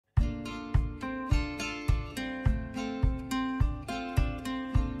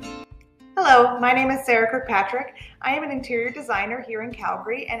Hello, my name is Sarah Kirkpatrick. I am an interior designer here in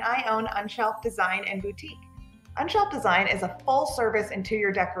Calgary, and I own Unshelf Design and Boutique. Unshelf Design is a full-service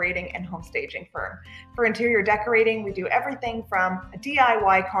interior decorating and home staging firm. For interior decorating, we do everything from a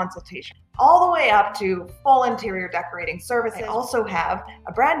DIY consultation all the way up to full interior decorating services. I also have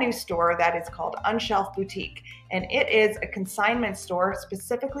a brand new store that is called Unshelf Boutique, and it is a consignment store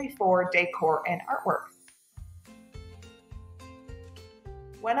specifically for decor and artwork.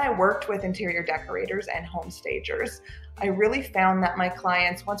 When I worked with interior decorators and home stagers, I really found that my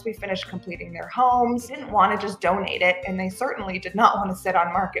clients, once we finished completing their homes, didn't want to just donate it, and they certainly did not want to sit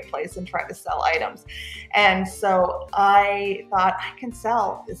on Marketplace and try to sell items. And so I thought, I can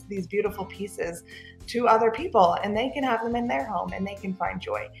sell these beautiful pieces to other people, and they can have them in their home and they can find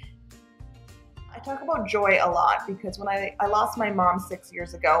joy. I talk about joy a lot because when I lost my mom 6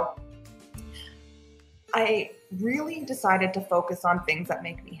 years ago, I really decided to focus on things that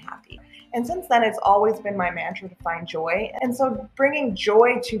make me happy. And since then, it's always been my mantra to find joy. And so bringing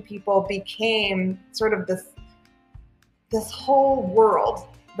joy to people became sort of this whole world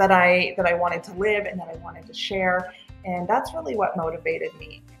that I wanted to live and that I wanted to share. And that's really what motivated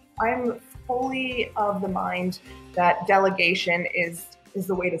me. I'm fully of the mind that delegation is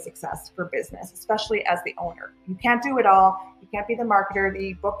the way to success for business, especially as the owner. You can't do it all. You can't be the marketer,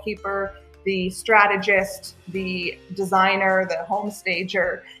 the bookkeeper, the strategist, the designer, the home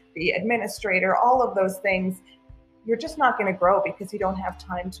stager, the administrator, all of those things. You're just not going to grow because you don't have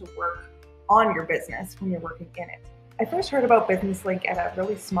time to work on your business when you're working in it. I first heard about Business Link at a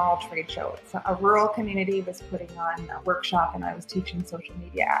really small trade show. It's a rural community was putting on a workshop, and I was teaching social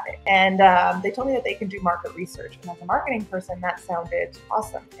media at it. And they told me that they can do market research. And as a marketing person, that sounded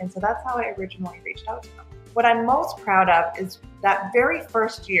awesome. And so that's how I originally reached out to them. What I'm most proud of is that very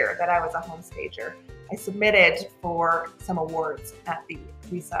first year that I was a home stager, I submitted for some awards at the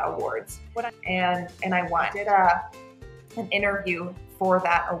Lisa Awards, and I won. I did an interview for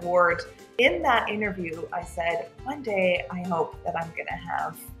that award. In that interview, I said, one day I hope that I'm gonna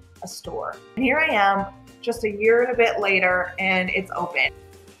have a store. And here I am, just a year and a bit later, and it's open.